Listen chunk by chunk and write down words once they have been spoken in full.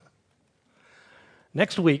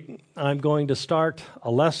Next week, I'm going to start a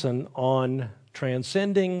lesson on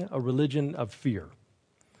transcending a religion of fear.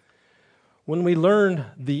 When we learn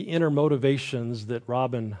the inner motivations that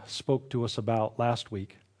Robin spoke to us about last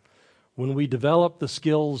week, when we develop the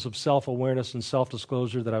skills of self-awareness and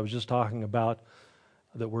self-disclosure that I was just talking about,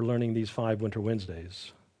 that we're learning these 5 Winter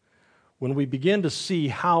Wednesdays, when we begin to see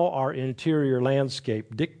how our interior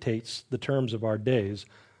landscape dictates the terms of our days,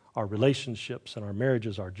 our relationships and our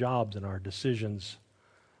marriages, our jobs and our decisions,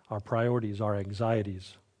 our priorities, our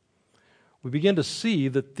anxieties, we begin to see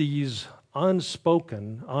that these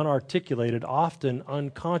unspoken, unarticulated, often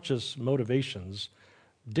unconscious motivations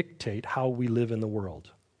dictate how we live in the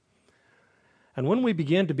world. And when we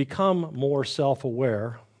begin to become more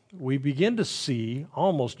self-aware, we begin to see,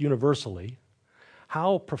 almost universally,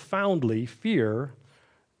 how profoundly fear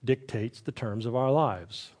dictates the terms of our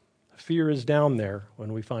lives. Fear is down there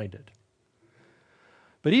when we find it.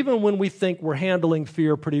 But even when we think we're handling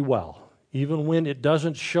fear pretty well, even when it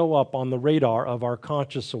doesn't show up on the radar of our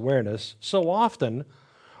conscious awareness, so often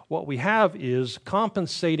what we have is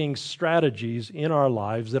compensating strategies in our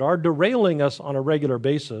lives that are derailing us on a regular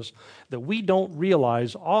basis that we don't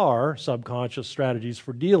realize are subconscious strategies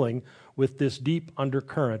for dealing with this deep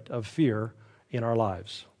undercurrent of fear in our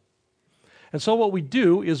lives. And so what we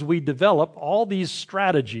do is we develop all these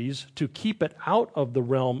strategies to keep it out of the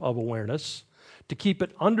realm of awareness, to keep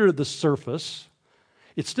it under the surface.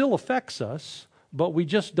 It still affects us, but we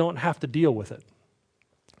just don't have to deal with it.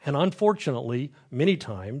 And unfortunately, many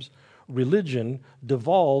times, religion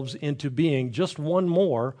devolves into being just one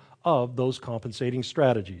more of those compensating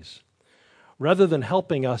strategies. Rather than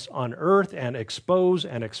helping us unearth and expose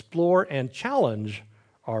and explore and challenge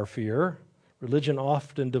our fear, religion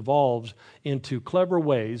often devolves into clever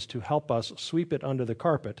ways to help us sweep it under the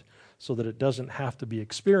carpet so that it doesn't have to be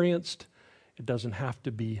experienced, it doesn't have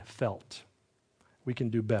to be felt. We can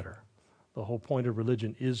do better. The whole point of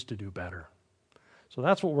religion is to do better. So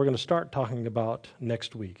that's what we're going to start talking about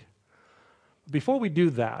next week. Before we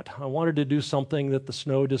do that, I wanted to do something that the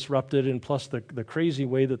snow disrupted, and plus the crazy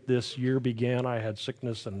way that this year began. I had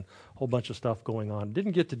sickness and a whole bunch of stuff going on.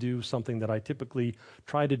 Didn't get to do something that I typically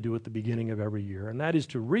try to do at the beginning of every year, and that is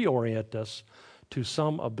to reorient us to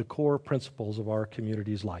some of the core principles of our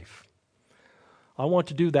community's life. I want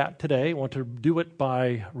to do that today. I want to do it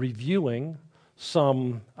by reviewing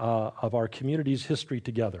some of our community's history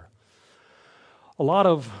together. A lot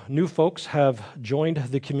of new folks have joined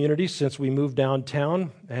the community since we moved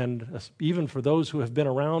downtown, and even for those who have been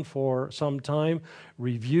around for some time,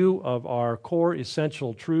 review of our core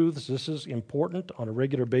essential truths. This is important on a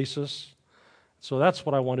regular basis. So that's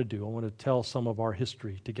what I want to do. I want to tell some of our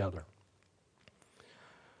history together.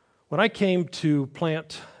 When I came to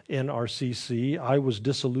plant NRCC, I was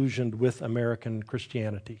disillusioned with American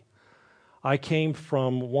Christianity. I came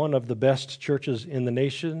from one of the best churches in the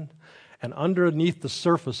nation, and underneath the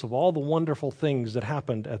surface of all the wonderful things that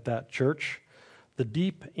happened at that church, the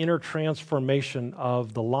deep inner transformation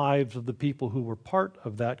of the lives of the people who were part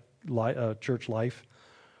of that church life,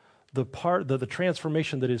 the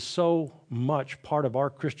transformation that is so much part of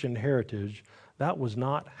our Christian heritage, that was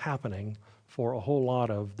not happening for a whole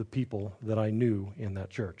lot of the people that I knew in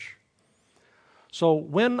that church. So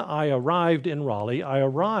when I arrived in Raleigh, I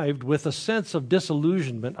arrived with a sense of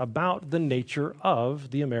disillusionment about the nature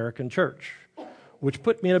of the American church, which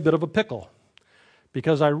put me in a bit of a pickle,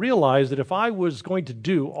 because I realized that if I was going to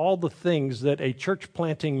do all the things that a church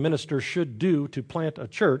planting minister should do to plant a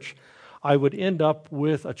church, I would end up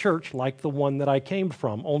with a church like the one that I came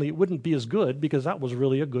from, only it wouldn't be as good because that was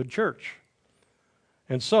really a good church.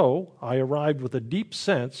 And so I arrived with a deep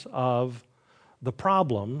sense of the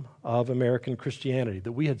problem of American Christianity,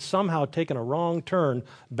 that we had somehow taken a wrong turn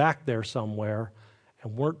back there somewhere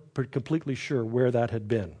and weren't completely sure where that had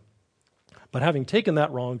been. But having taken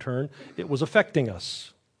that wrong turn, it was affecting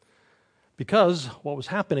us, because what was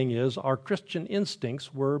happening is our Christian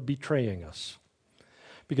instincts were betraying us.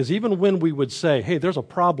 Because even when we would say, hey, there's a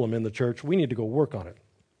problem in the church, we need to go work on it,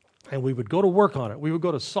 and we would go to work on it, we would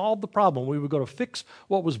go to solve the problem, we would go to fix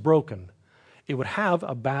what was broken, it would have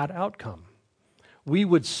a bad outcome. We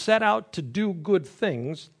would set out to do good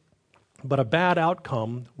things, but a bad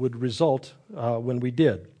outcome would result when we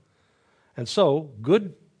did. And so,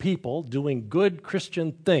 good people doing good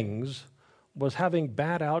Christian things was having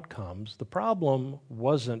bad outcomes. The problem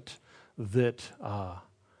wasn't that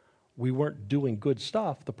we weren't doing good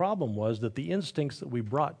stuff. The problem was that the instincts that we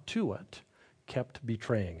brought to it kept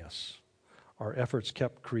betraying us. Our efforts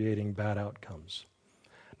kept creating bad outcomes.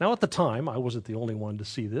 Now, at the time, I wasn't the only one to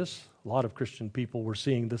see this. A lot of Christian people were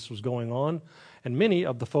seeing this was going on, and many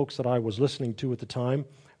of the folks that I was listening to at the time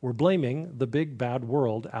We're blaming the big bad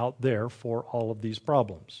world out there for all of these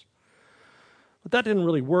problems. But that didn't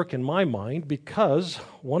really work in my mind, because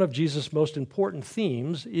one of Jesus' most important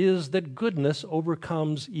themes is that goodness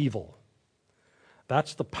overcomes evil.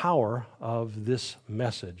 That's the power of this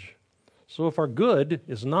message. So if our good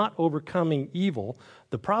is not overcoming evil,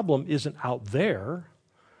 the problem isn't out there,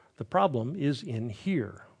 the problem is in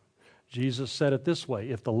here. Jesus said it this way: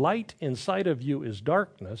 if the light inside of you is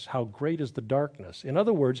darkness, how great is the darkness? In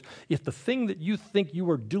other words, if the thing that you think you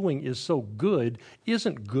are doing is so good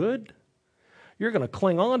isn't good, you're going to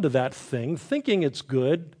cling on to that thing thinking it's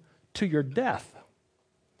good to your death.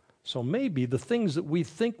 So maybe the things that we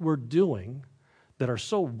think we're doing that are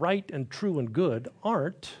so right and true and good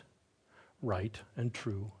aren't right and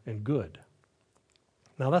true and good.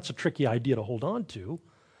 Now, that's a tricky idea to hold on to,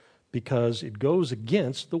 because it goes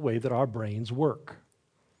against the way that our brains work.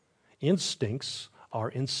 Instincts are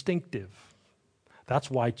instinctive. That's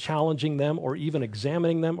why challenging them or even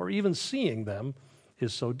examining them or even seeing them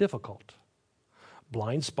is so difficult.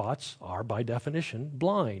 Blind spots are, by definition,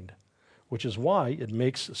 blind, which is why it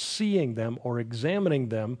makes seeing them or examining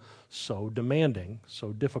them so demanding,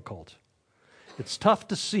 so difficult. It's tough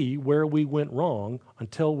to see where we went wrong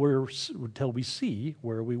until we see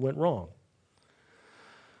where we went wrong.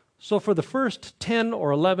 So for the first 10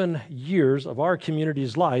 or 11 years of our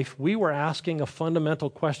community's life, we were asking a fundamental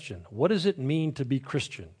question: what does it mean to be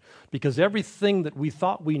Christian? Because everything that we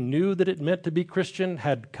thought we knew that it meant to be Christian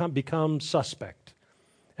had become suspect.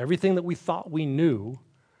 Everything that we thought we knew,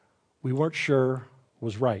 we weren't sure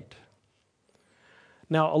was right.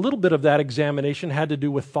 Now, a little bit of that examination had to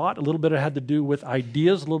do with thought, a little bit of it had to do with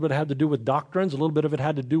ideas, a little bit had to do with doctrines, a little bit of it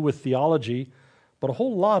had to do with theology, but a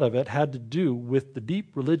whole lot of it had to do with the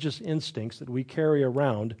deep religious instincts that we carry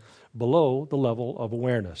around below the level of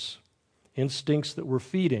awareness. Instincts that were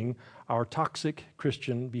feeding our toxic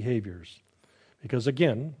Christian behaviors. Because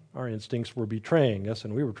again, our instincts were betraying us,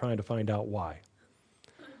 and we were trying to find out why.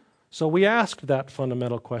 So we asked that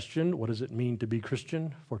fundamental question: what does it mean to be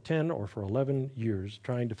Christian, for 10 or for 11 years,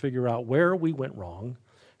 trying to figure out where we went wrong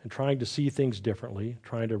and trying to see things differently,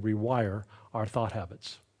 trying to rewire our thought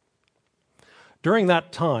habits. During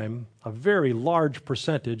that time, a very large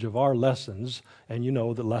percentage of our lessons, and you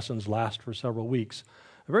know that lessons last for several weeks,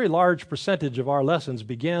 a very large percentage of our lessons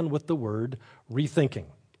began with the word rethinking.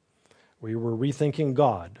 We were rethinking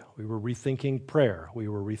God. We were rethinking prayer. We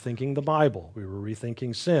were rethinking the Bible. We were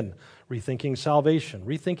rethinking sin, rethinking salvation,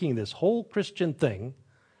 rethinking this whole Christian thing,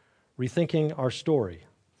 rethinking our story.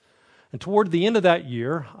 And toward the end of that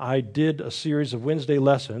year, I did a series of Wednesday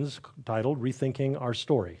lessons titled Rethinking Our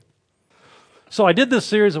Story. So I did this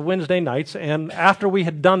series of Wednesday nights, and after we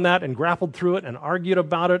had done that and grappled through it and argued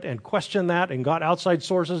about it and questioned that and got outside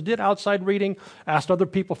sources, did outside reading, asked other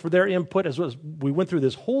people for their input, as we went through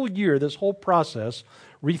this whole year, this whole process,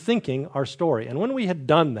 rethinking our story. And when we had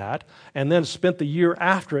done that and then spent the year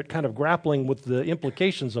after it kind of grappling with the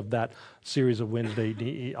implications of that series of Wednesday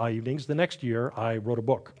evenings, the next year I wrote a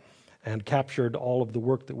book and captured all of the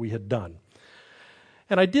work that we had done.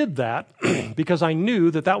 And I did that because I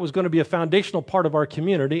knew that that was going to be a foundational part of our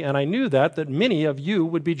community, and I knew that many of you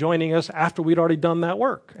would be joining us after we'd already done that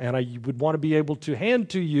work. And I would want to be able to hand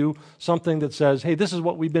to you something that says, hey, this is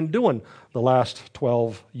what we've been doing the last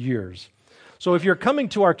 12 years. So if you're coming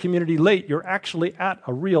to our community late, you're actually at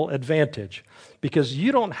a real advantage, because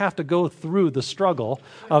you don't have to go through the struggle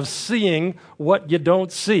of seeing what you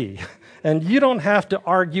don't see. And you don't have to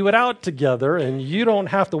argue it out together, and you don't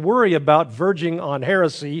have to worry about verging on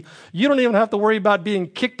heresy. You don't even have to worry about being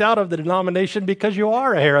kicked out of the denomination because you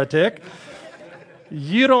are a heretic.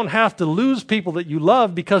 You don't have to lose people that you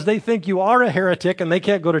love because they think you are a heretic and they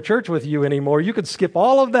can't go to church with you anymore. You could skip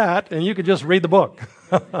all of that and you could just read the book.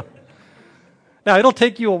 Now, it'll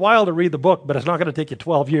take you a while to read the book, but it's not going to take you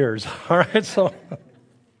 12 years. All right, so...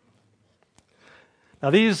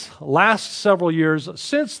 Now, these last several years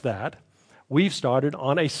since that, we've started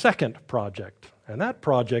on a second project, and that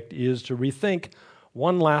project is to rethink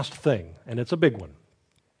one last thing, and it's a big one.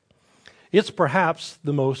 It's perhaps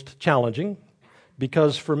the most challenging,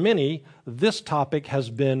 because for many, this topic has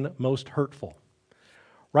been most hurtful.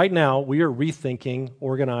 Right now, we are rethinking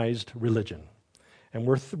organized religion, and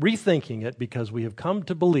we're rethinking it because we have come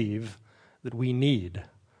to believe that we need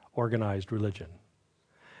organized religion.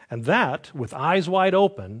 And that, with eyes wide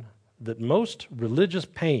open, that most religious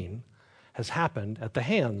pain has happened at the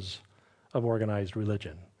hands of organized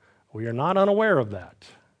religion. We are not unaware of that,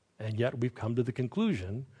 and yet we've come to the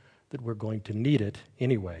conclusion that we're going to need it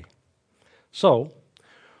anyway. So,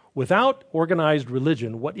 without organized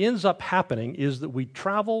religion, what ends up happening is that we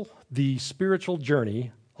travel the spiritual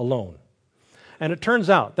journey alone. And it turns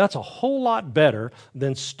out that's a whole lot better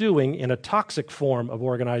than stewing in a toxic form of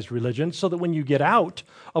organized religion, so that when you get out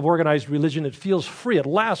of organized religion, it feels free at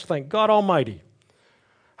last, thank God Almighty.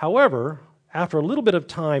 However, after a little bit of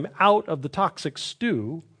time out of the toxic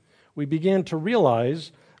stew, we begin to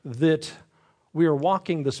realize that we are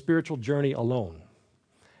walking the spiritual journey alone.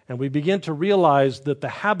 And we begin to realize that the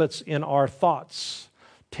habits in our thoughts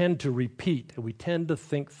tend to repeat, and we tend to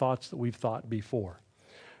think thoughts that we've thought before.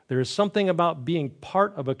 There is something about being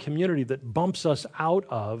part of a community that bumps us out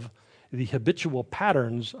of the habitual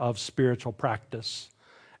patterns of spiritual practice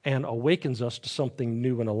and awakens us to something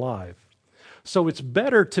new and alive. So it's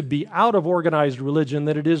better to be out of organized religion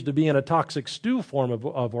than it is to be in a toxic stew form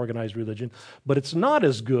of organized religion, but it's not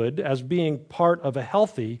as good as being part of a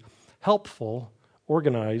healthy, helpful,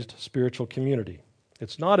 organized spiritual community.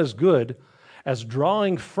 It's not as good as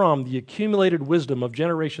drawing from the accumulated wisdom of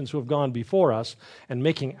generations who have gone before us and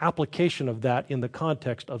making application of that in the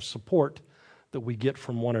context of support that we get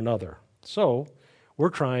from one another. So, we're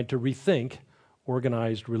trying to rethink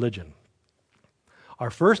organized religion.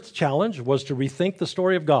 Our first challenge was to rethink the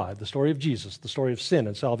story of God, the story of Jesus, the story of sin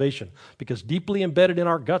and salvation, because deeply embedded in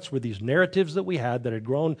our guts were these narratives that we had that had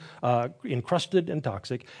grown encrusted and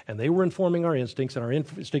toxic, and they were informing our instincts, and our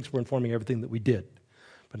instincts were informing everything that we did.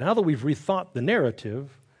 But now that we've rethought the narrative,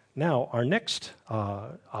 now our next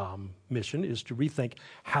mission is to rethink,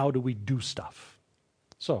 how do we do stuff?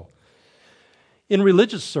 So, in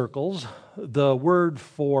religious circles, the word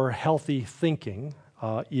for healthy thinking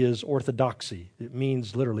is orthodoxy. It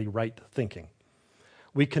means literally right thinking.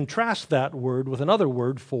 We contrast that word with another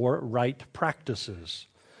word for right practices.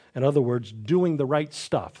 In other words, doing the right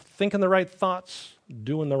stuff. Thinking the right thoughts,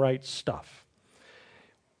 doing the right stuff.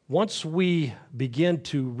 Once we begin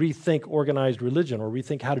to rethink organized religion or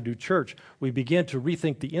rethink how to do church, we begin to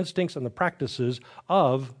rethink the instincts and the practices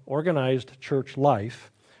of organized church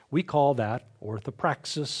life. We call that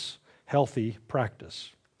orthopraxis, healthy practice.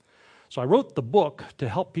 So I wrote the book to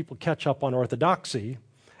help people catch up on orthodoxy,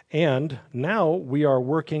 and now we are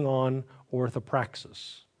working on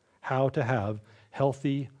orthopraxis, how to have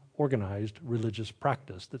healthy, organized religious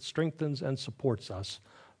practice that strengthens and supports us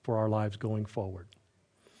for our lives going forward.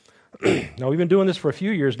 Now, we've been doing this for a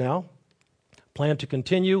few years now. Plan to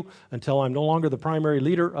continue until I'm no longer the primary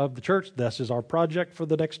leader of the church. This is our project for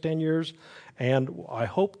the next 10 years. And I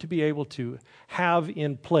hope to be able to have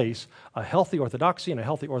in place a healthy orthodoxy and a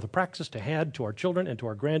healthy orthopraxis to hand to our children and to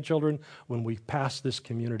our grandchildren when we pass this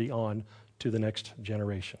community on to the next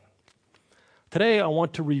generation. Today, I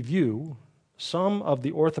want to review some of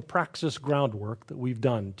the orthopraxis groundwork that we've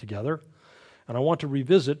done together. And I want to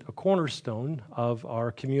revisit a cornerstone of our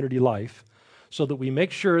community life so that we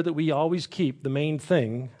make sure that we always keep the main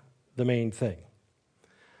thing the main thing.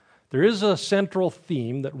 There is a central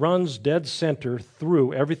theme that runs dead center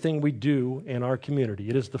through everything we do in our community.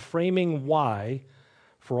 It is the framing why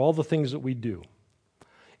for all the things that we do.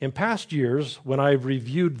 In past years, when I've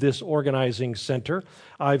reviewed this organizing center,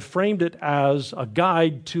 I've framed it as a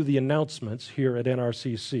guide to the announcements here at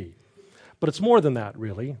NRCC. But it's more than that,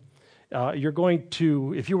 really. You're going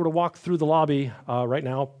to, if you were to walk through the lobby right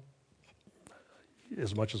now,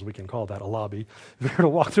 as much as we can call that a lobby, if you were to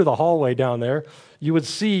walk through the hallway down there, you would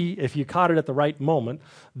see, if you caught it at the right moment,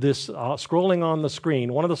 this scrolling on the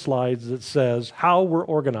screen, one of the slides that says how we're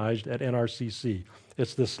organized at NRCC.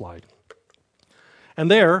 It's this slide. And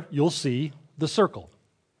there you'll see the circle.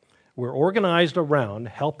 We're organized around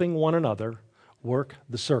helping one another work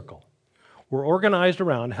the circle. We're organized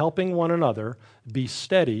around helping one another be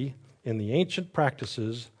steady in the ancient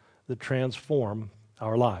practices that transform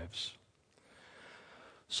our lives.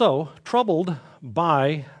 So, troubled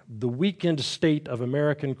by the weakened state of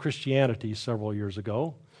American Christianity several years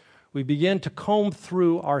ago, we began to comb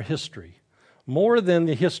through our history, more than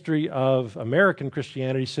the history of American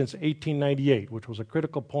Christianity since 1898, which was a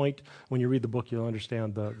critical point. When you read the book, you'll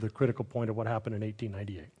understand the critical point of what happened in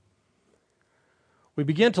 1898. We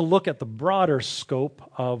began to look at the broader scope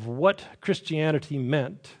of what Christianity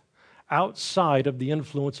meant outside of the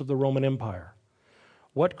influence of the Roman Empire.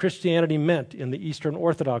 What Christianity meant in the Eastern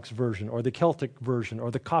Orthodox version, or the Celtic version,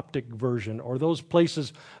 or the Coptic version, or those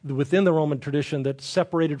places within the Roman tradition that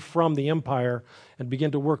separated from the empire and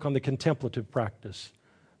began to work on the contemplative practice,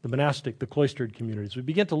 the monastic, the cloistered communities. We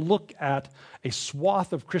began to look at a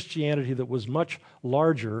swath of Christianity that was much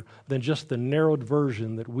larger than just the narrowed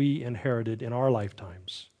version that we inherited in our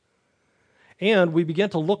lifetimes. And we began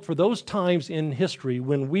to look for those times in history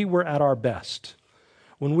when we were at our best,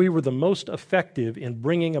 when we were the most effective in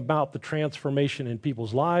bringing about the transformation in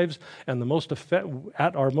people's lives and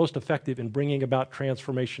at our most effective in bringing about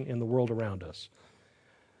transformation in the world around us.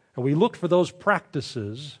 And we looked for those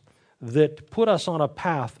practices that put us on a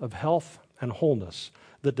path of health and wholeness,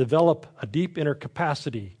 that develop a deep inner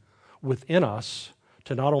capacity within us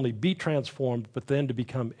to not only be transformed, but then to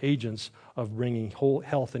become agents of bringing whole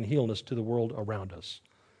health and healness to the world around us.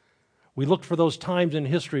 We looked for those times in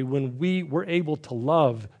history when we were able to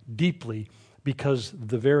love deeply because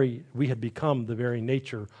we had become the very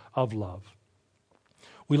nature of love.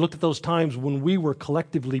 We looked at those times when we were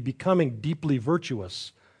collectively becoming deeply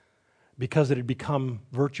virtuous because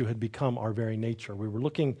virtue had become our very nature. We were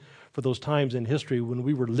looking for those times in history when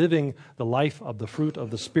we were living the life of the fruit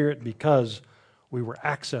of the Spirit because we were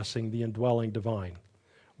accessing the indwelling divine.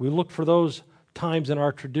 We looked for those times in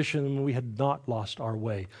our tradition when we had not lost our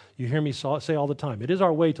way. You hear me say all the time, it is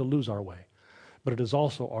our way to lose our way, but it is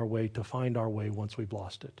also our way to find our way once we've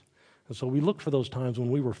lost it. And so we looked for those times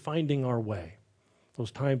when we were finding our way,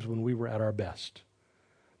 those times when we were at our best,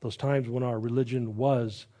 those times when our religion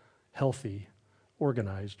was healthy,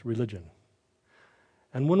 organized religion.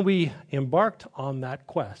 And when we embarked on that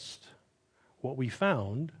quest, what we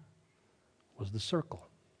found was the circle.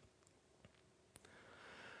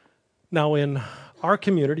 Now, in our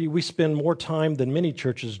community, we spend more time than many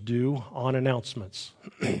churches do on announcements.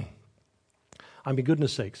 I mean,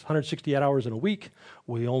 goodness sakes, 168 hours in a week.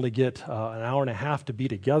 We only get an hour and a half to be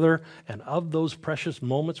together. And of those precious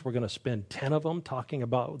moments, we're going to spend 10 of them talking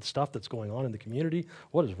about stuff that's going on in the community.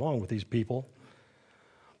 What is wrong with these people?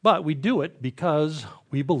 But we do it because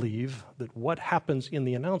we believe that what happens in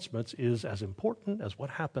the announcements is as important as what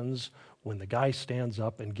happens when the guy stands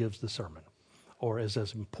up and gives the sermon, or is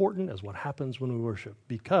as important as what happens when we worship,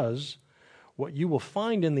 because what you will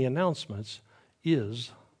find in the announcements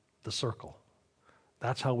is the circle.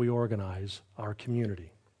 That's how we organize our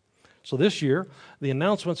community. So this year, the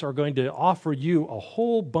announcements are going to offer you a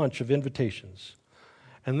whole bunch of invitations,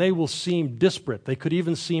 and they will seem disparate. They could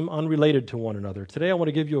even seem unrelated to one another. Today, I want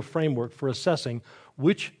to give you a framework for assessing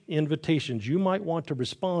which invitations you might want to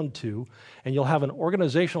respond to, and you'll have an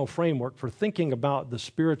organizational framework for thinking about the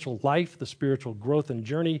spiritual life, the spiritual growth and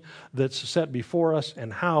journey that's set before us,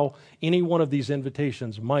 and how any one of these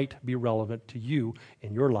invitations might be relevant to you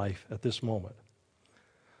in your life at this moment.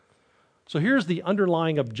 So here's the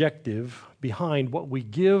underlying objective behind what we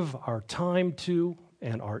give our time to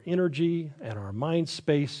and our energy and our mind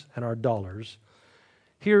space and our dollars.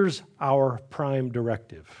 Here's our prime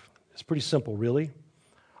directive. It's pretty simple, really.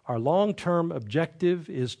 Our long-term objective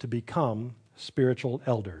is to become spiritual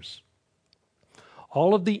elders.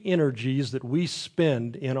 All of the energies that we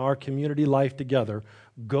spend in our community life together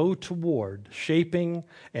go toward shaping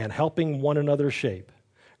and helping one another shape,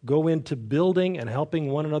 go into building and helping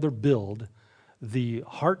one another build the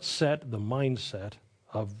heart set, the mindset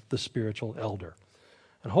of the spiritual elder.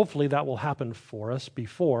 And hopefully that will happen for us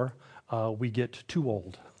before we get too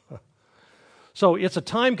old. So it's a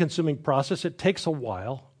time-consuming process. It takes a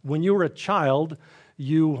while. When you were a child,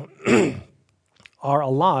 you are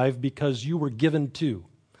alive because you were given to.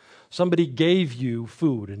 Somebody gave you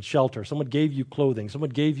food and shelter. Someone gave you clothing. Someone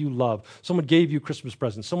gave you love. Someone gave you Christmas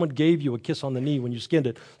presents. Someone gave you a kiss on the knee when you skinned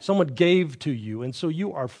it. Someone gave to you. And so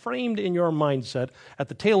you are framed in your mindset at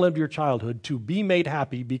the tail end of your childhood to be made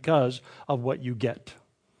happy because of what you get.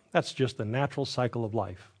 That's just the natural cycle of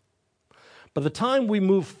life. By the time we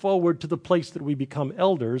move forward to the place that we become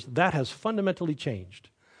elders, that has fundamentally changed.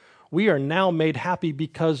 We are now made happy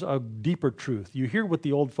because of deeper truth. You hear what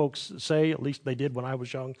the old folks say, at least they did when I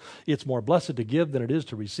was young. It's more blessed to give than it is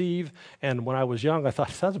to receive. And when I was young, I thought,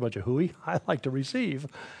 that's a bunch of hooey. I like to receive.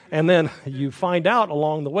 And then you find out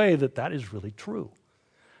along the way that that is really true.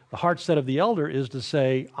 The heart set of the elder is to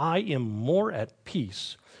say, I am more at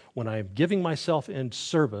peace when I am giving myself in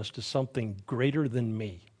service to something greater than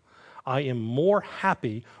me. I am more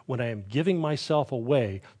happy when I am giving myself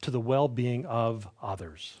away to the well-being of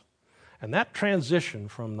others. And that transition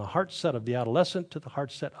from the heart set of the adolescent to the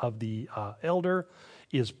heart set of the elder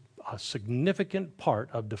is a significant part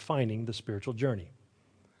of defining the spiritual journey.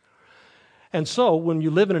 And so when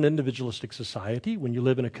you live in an individualistic society, when you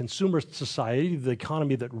live in a consumerist society, the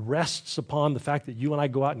economy that rests upon the fact that you and I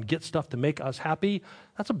go out and get stuff to make us happy,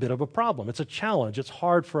 that's a bit of a problem. It's a challenge. It's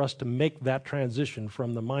hard for us to make that transition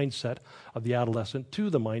from the mindset of the adolescent to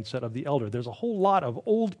the mindset of the elder. There's a whole lot of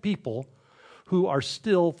old people who are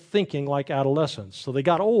still thinking like adolescents. So they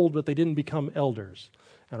got old, but they didn't become elders.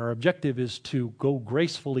 And our objective is to go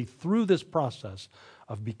gracefully through this process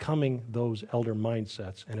of becoming those elder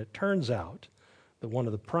mindsets. And it turns out that one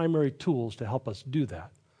of the primary tools to help us do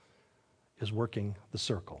that is working the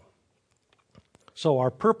circle. So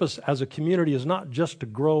our purpose as a community is not just to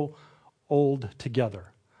grow old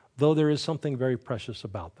together, though there is something very precious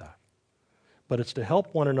about that. but it's to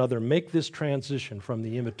help one another make this transition from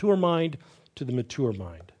the immature mind to the mature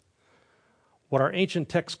mind. What our ancient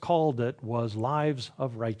text called it was lives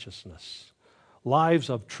of righteousness, lives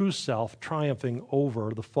of true self triumphing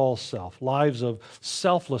over the false self, lives of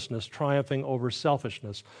selflessness triumphing over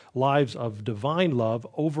selfishness, lives of divine love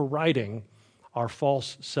overriding our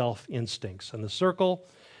false self-instincts. And the circle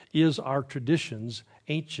is our tradition's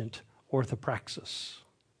ancient orthopraxis.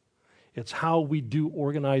 It's how we do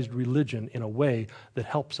organized religion in a way that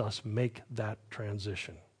helps us make that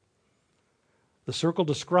transition. The circle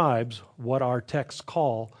describes what our texts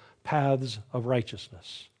call paths of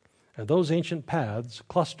righteousness. And those ancient paths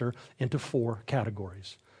cluster into 4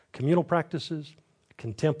 categories: communal practices,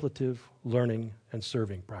 contemplative, learning, and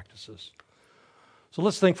serving practices. So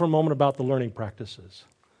let's think for a moment about the learning practices.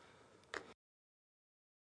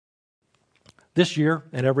 This year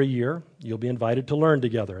and every year, you'll be invited to learn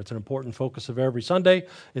together. It's an important focus of every Sunday.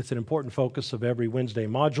 It's an important focus of every Wednesday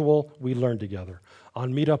module. We learn together.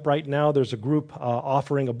 On Meetup right now, there's a group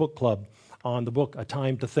offering a book club on the book A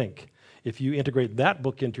Time to Think. If you integrate that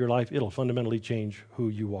book into your life, it'll fundamentally change who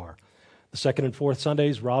you are. The second and fourth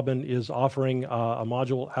Sundays, Robin is offering a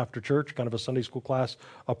module after church, kind of a Sunday school class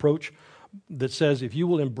approach, that says if you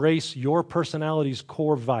will embrace your personality's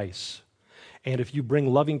core vice, and if you bring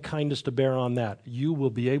loving kindness to bear on that, you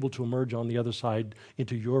will be able to emerge on the other side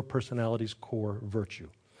into your personality's core virtue.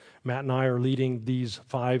 Matt and I are leading these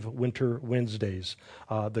 5 winter Wednesdays.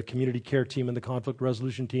 The community care team and the conflict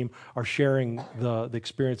resolution team are sharing the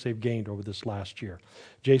experience they've gained over this last year.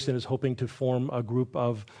 Jason is hoping to form a group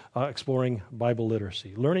of exploring Bible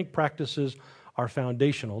literacy. Learning practices are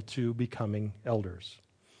foundational to becoming elders.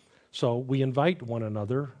 So we invite one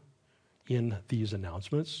another in these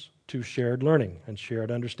announcements to shared learning and shared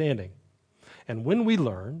understanding. And when we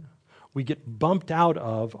learn, we get bumped out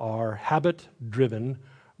of our habit-driven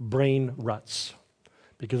brain ruts,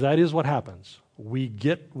 because that is what happens. We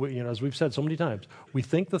get, as we've said so many times, we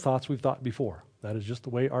think the thoughts we've thought before. That is just the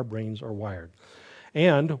way our brains are wired.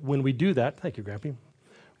 And when we do that, thank you, Grampy.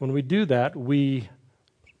 When we do that,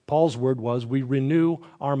 Paul's word was, we renew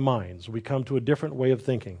our minds. We come to a different way of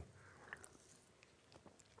thinking.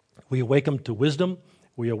 We awaken to wisdom.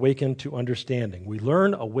 We awaken to understanding. We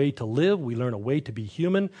learn a way to live. We learn a way to be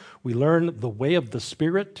human. We learn the way of the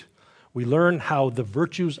Spirit. We learn how the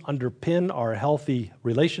virtues underpin our healthy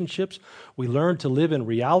relationships. We learn to live in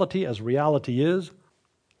reality as reality is.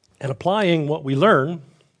 And applying what we learn,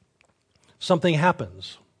 something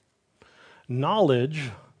happens.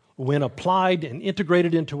 Knowledge, when applied and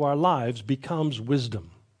integrated into our lives, becomes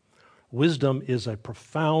wisdom. Wisdom is a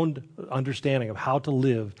profound understanding of how to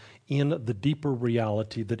live in the deeper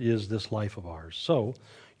reality that is this life of ours. So,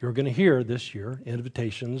 you're going to hear this year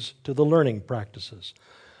invitations to the learning practices.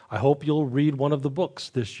 I hope you'll read one of the books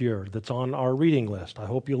this year that's on our reading list. I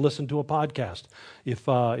hope you'll listen to a podcast.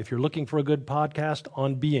 If you're looking for a good podcast,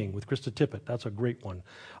 On Being with Krista Tippett, that's a great one.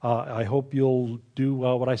 I hope you'll do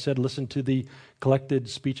what I said, listen to the collected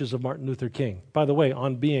speeches of Martin Luther King. By the way,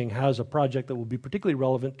 On Being has a project that will be particularly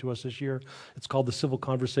relevant to us this year. It's called the Civil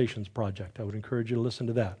Conversations Project. I would encourage you to listen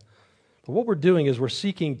to that. But what we're doing is we're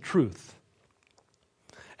seeking truth.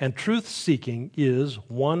 And truth-seeking is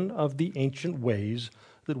one of the ancient ways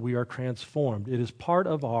that we are transformed. It is part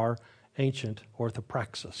of our ancient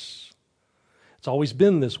orthopraxis. It's always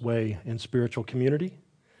been this way in spiritual community,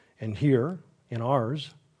 and here, in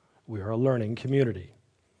ours, we are a learning community.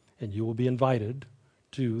 And you will be invited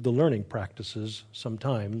to the learning practices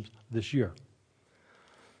sometime this year.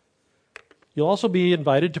 You'll also be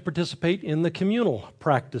invited to participate in the communal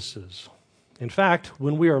practices. In fact,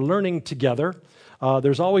 when we are learning together,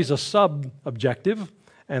 there's always a sub-objective,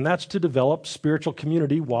 and that's to develop spiritual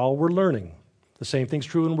community while we're learning. The same thing's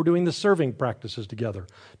true when we're doing the serving practices together,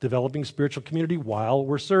 developing spiritual community while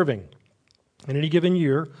we're serving. In any given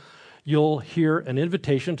year, you'll hear an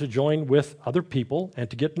invitation to join with other people and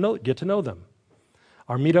to get to know them.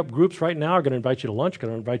 Our meetup groups right now are going to invite you to lunch,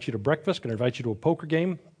 going to invite you to breakfast, going to invite you to a poker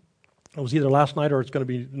game. It was either last night or it's going to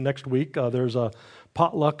be next week. There's a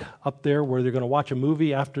potluck up there where they're going to watch a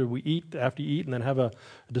movie after you eat, and then have a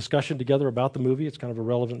discussion together about the movie. It's kind of a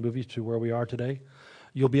relevant movie to where we are today.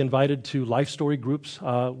 You'll be invited to life story groups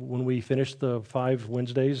when we finish the 5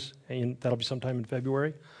 Wednesdays, and that'll be sometime in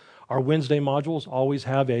February. Our Wednesday modules always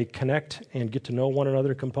have a connect and get to know one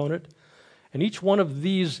another component. And each one of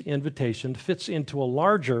these invitations fits into a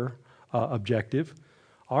larger objective.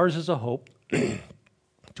 Ours is a hope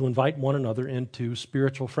to invite one another into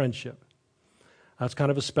spiritual friendship. That's kind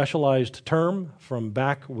of a specialized term from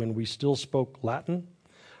back when we still spoke Latin.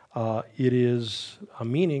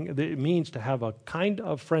 It means to have a kind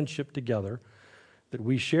of friendship together that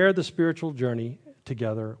we share the spiritual journey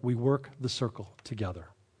together, we work the circle together.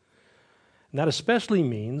 And that especially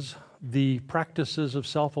means the practices of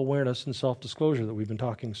self-awareness and self-disclosure that we've been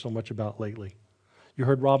talking so much about lately. You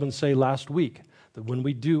heard Robin say last week that when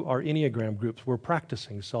we do our Enneagram groups, we're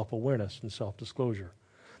practicing self-awareness and self-disclosure.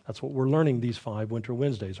 That's what we're learning these 5 Winter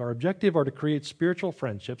Wednesdays. Our objective are to create spiritual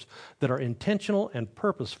friendships that are intentional and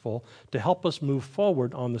purposeful to help us move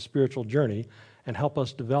forward on the spiritual journey and help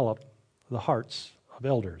us develop the hearts of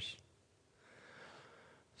elders.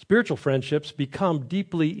 Spiritual friendships become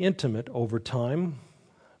deeply intimate over time,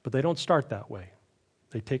 but they don't start that way.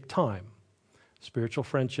 They take time. Spiritual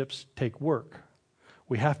friendships take work.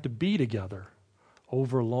 We have to be together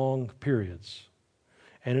over long periods.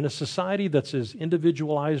 And in a society that's as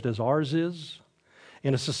individualized as ours is,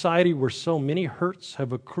 in a society where so many hurts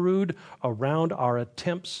have accrued around our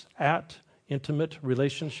attempts at intimate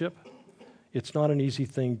relationship, it's not an easy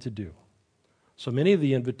thing to do. So many of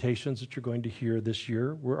the invitations that you're going to hear this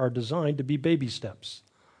year are designed to be baby steps.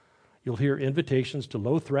 You'll hear invitations to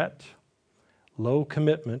low threat, low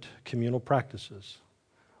commitment communal practices.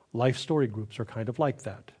 Life story groups are kind of like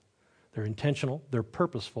that. They're intentional, they're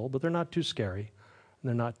purposeful, but they're not too scary, and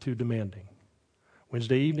they're not too demanding.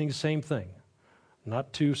 Wednesday evening, same thing.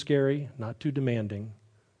 Not too scary, not too demanding,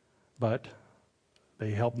 but they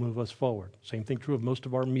help move us forward. Same thing true of most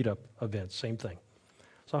of our meetup events, same thing.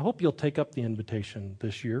 So I hope you'll take up the invitation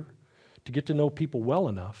this year to get to know people well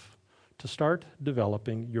enough to start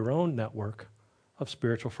developing your own network of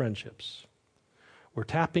spiritual friendships. We're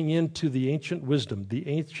tapping into the ancient wisdom, the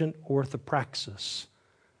ancient orthopraxis,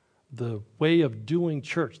 the way of doing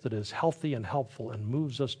church that is healthy and helpful and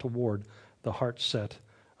moves us toward the heart set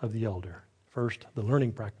of the elder. First, the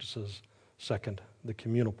learning practices. Second, the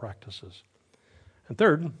communal practices. And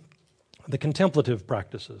third, the contemplative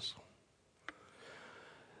practices.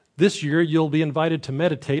 This year, you'll be invited to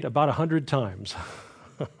meditate about 100 times.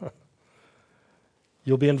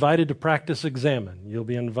 You'll be invited to practice examine. You'll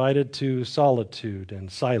be invited to solitude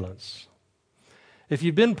and silence. If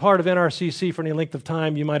you've been part of NRCC for any length of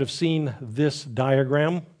time, you might have seen this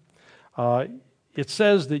diagram. It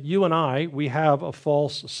says that you and I, we have a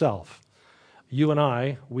false self. You and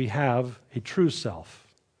I, we have a true self.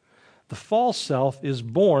 The false self is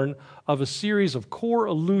born of a series of core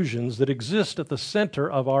illusions that exist at the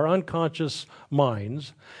center of our unconscious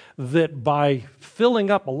minds that by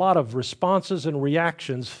filling up a lot of responses and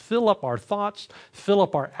reactions, fill up our thoughts, fill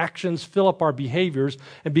up our actions, fill up our behaviors,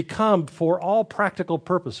 and become, for all practical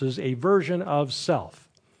purposes, a version of self.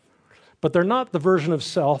 But they're not the version of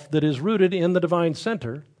self that is rooted in the divine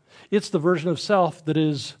center. It's the version of self that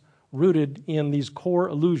is rooted in these core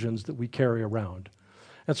illusions that we carry around.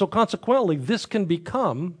 And so consequently, this can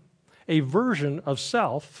become a version of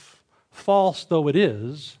self, false though it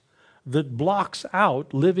is, that blocks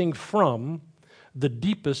out living from the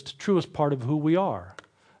deepest, truest part of who we are,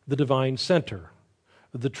 the divine center,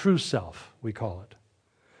 the true self, we call it.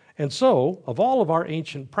 And so, of all of our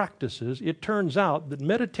ancient practices, it turns out that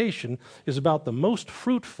meditation is about the most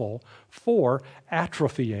fruitful for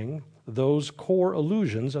atrophying those core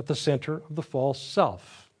illusions at the center of the false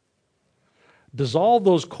self. Dissolve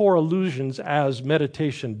those core illusions as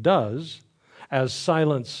meditation does, as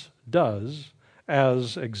silence does,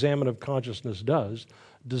 as examinative consciousness does.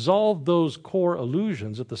 Dissolve those core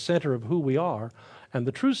illusions at the center of who we are, and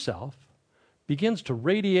the true self begins to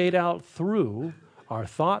radiate out through our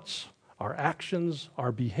thoughts, our actions,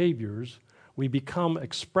 our behaviors. We become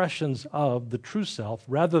expressions of the true self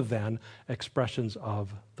rather than expressions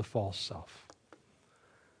of the false self.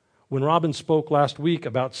 When Robin spoke last week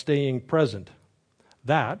about staying present,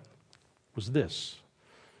 that was this.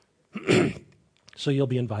 So you'll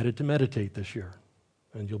be invited to meditate this year.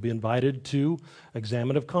 And you'll be invited to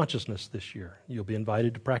examinative consciousness this year. You'll be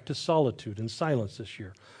invited to practice solitude and silence this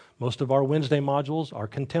year. Most of our Wednesday modules are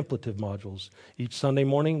contemplative modules. Each Sunday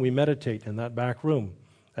morning we meditate in that back room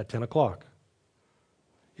at 10 o'clock.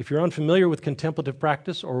 If you're unfamiliar with contemplative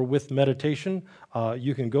practice or with meditation,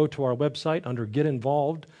 you can go to our website under Get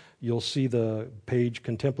Involved. You'll see the page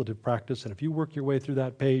Contemplative Practice, and if you work your way through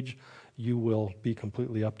that page, you will be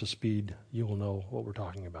completely up to speed. You will know what we're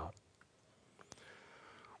talking about.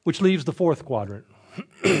 Which leaves the fourth quadrant,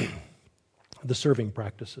 the serving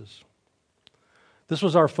practices. This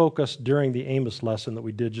was our focus during the Amos lesson that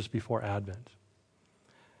we did just before Advent.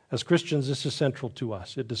 As Christians, this is central to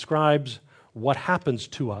us. It describes what happens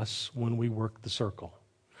to us when we work the circle.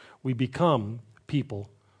 We become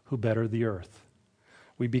people who better the earth.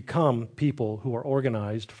 We become people who are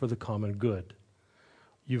organized for the common good.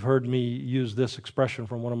 You've heard me use this expression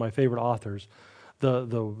from one of my favorite authors.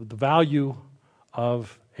 The value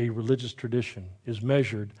of a religious tradition is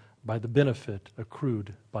measured by the benefit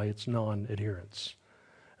accrued by its non-adherence.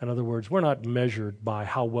 In other words, we're not measured by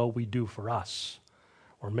how well we do for us.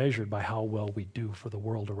 We're measured by how well we do for the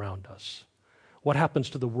world around us. What happens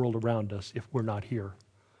to the world around us if we're not here?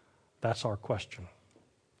 That's our question.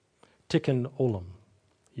 Tikkun olam.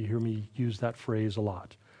 You hear me use that phrase a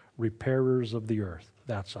lot. Repairers of the earth.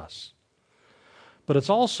 That's us. But it's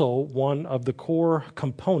also one of the core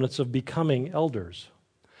components of becoming elders,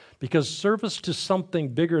 because service to something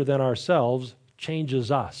bigger than ourselves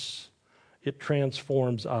changes us. It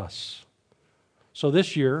transforms us. So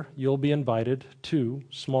this year, you'll be invited to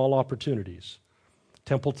small opportunities.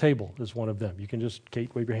 Temple Table is one of them. You can just,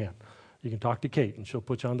 Kate, wave your hand. You can talk to Kate, and she'll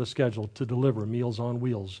put you on the schedule to deliver Meals on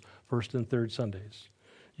Wheels, first and third Sundays.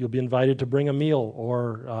 You'll be invited to bring a meal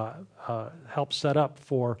or help set up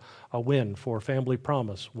for a win for Family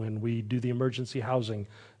Promise when we do the emergency housing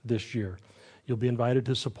this year. You'll be invited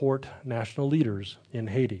to support national leaders in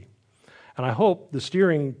Haiti. And I hope the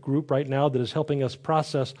steering group right now that is helping us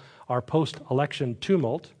process our post-election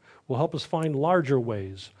tumult will help us find larger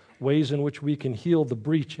ways in which we can heal the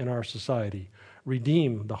breach in our society,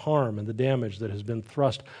 redeem the harm and the damage that has been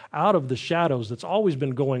thrust out of the shadows that's always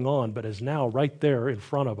been going on, but is now right there in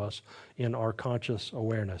front of us in our conscious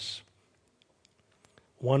awareness.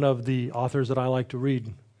 One of the authors that I like to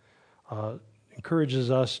read encourages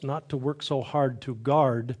us not to work so hard to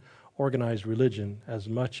guard organized religion as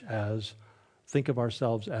much as think of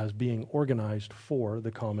ourselves as being organized for the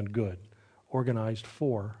common good, organized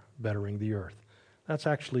for bettering the earth. That's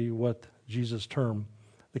actually what Jesus' term,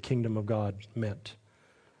 the kingdom of God, meant.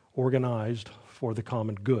 Organized for the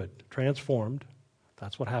common good. Transformed,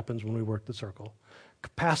 that's what happens when we work the circle.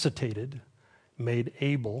 Capacitated, made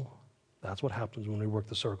able, that's what happens when we work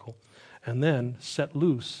the circle. And then set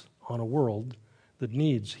loose on a world that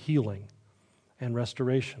needs healing and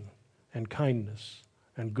restoration and kindness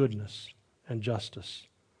and goodness and justice,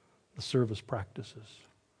 the service practices.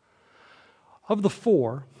 Of the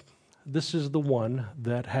four, this is the one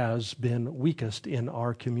that has been weakest in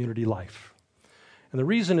our community life. And the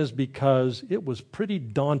reason is because it was pretty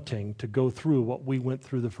daunting to go through what we went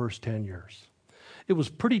through the first 10 years. It was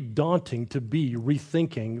pretty daunting to be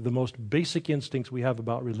rethinking the most basic instincts we have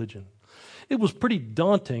about religion. It was pretty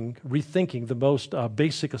daunting rethinking the most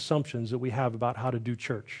basic assumptions that we have about how to do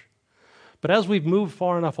church. But as we've moved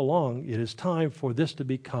far enough along, it is time for this to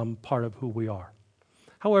become part of who we are.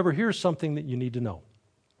 However, here's something that you need to know.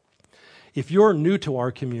 If you're new to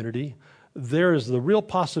our community, there is the real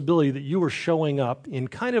possibility that you are showing up in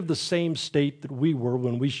kind of the same state that we were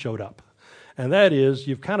when we showed up. And that is,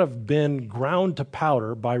 you've kind of been ground to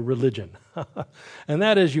powder by religion. And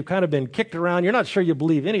that is, you've kind of been kicked around. You're not sure you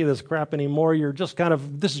believe any of this crap anymore. You're just kind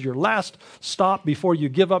of, this is your last stop before you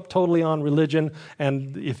give up totally on religion.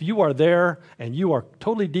 And if you are there and you are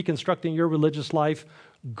totally deconstructing your religious life,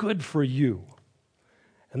 good for you.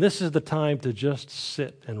 And this is the time to just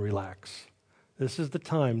sit and relax. This is the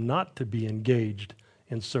time not to be engaged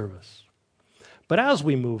in service. But as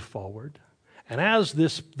we move forward, and as the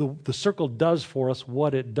circle does for us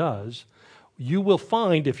what it does, you will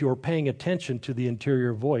find, if you're paying attention to the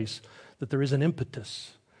interior voice, that there is an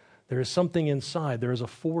impetus. There is something inside. There is a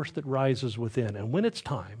force that rises within. And when it's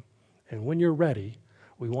time, and when you're ready,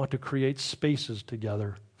 we want to create spaces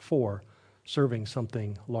together for serving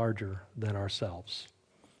something larger than ourselves.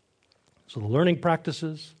 So the learning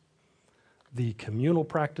practices, the communal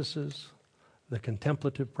practices, the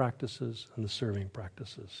contemplative practices, and the serving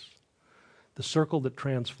practices. The circle that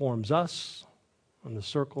transforms us, and the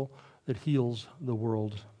circle that heals the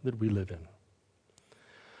world that we live in.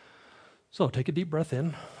 So take a deep breath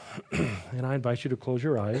in, and I invite you to close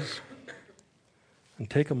your eyes and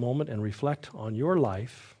take a moment and reflect on your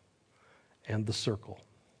life and the circle.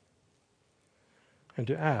 And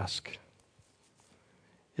to ask,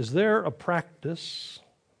 is there a practice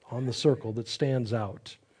on the circle that stands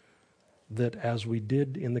out that, as we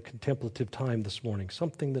did in the contemplative time this morning,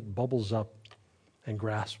 something that bubbles up and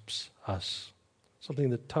grasps us,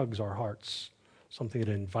 something that tugs our hearts, something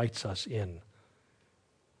that invites us in?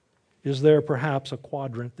 Is there perhaps a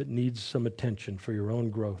quadrant that needs some attention for your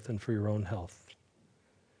own growth and for your own health?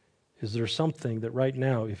 Is there something that right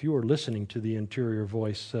now, if you are listening to the interior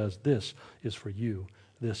voice, says, this is for you,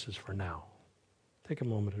 this is for now? Take a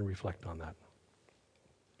moment and reflect on that.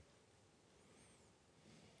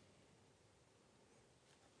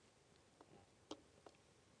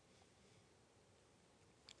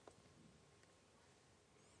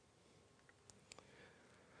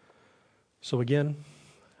 So again,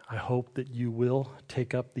 I hope that you will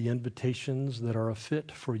take up the invitations that are a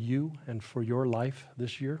fit for you and for your life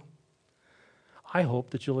this year. I hope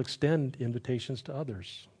that you'll extend invitations to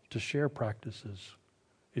others to share practices.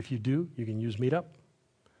 If you do, you can use Meetup.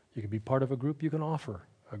 You can be part of a group. You can offer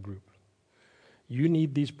a group. You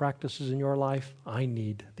need these practices in your life. I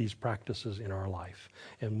need these practices in our life.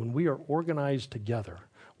 And when we are organized together,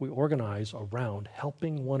 we organize around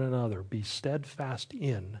helping one another be steadfast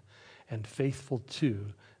in and faithful to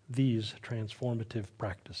these transformative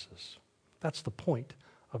practices. That's the point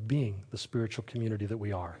of being the spiritual community that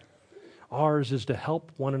we are. Ours is to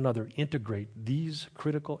help one another integrate these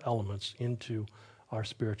critical elements into our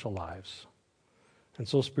spiritual lives. And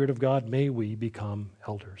so, Spirit of God, may we become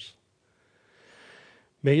elders.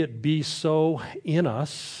 May it be so in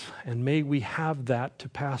us, and may we have that to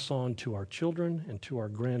pass on to our children and to our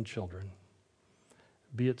grandchildren.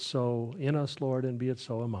 Be it so in us, Lord, and be it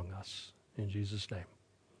so among us. In Jesus' name,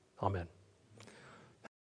 amen.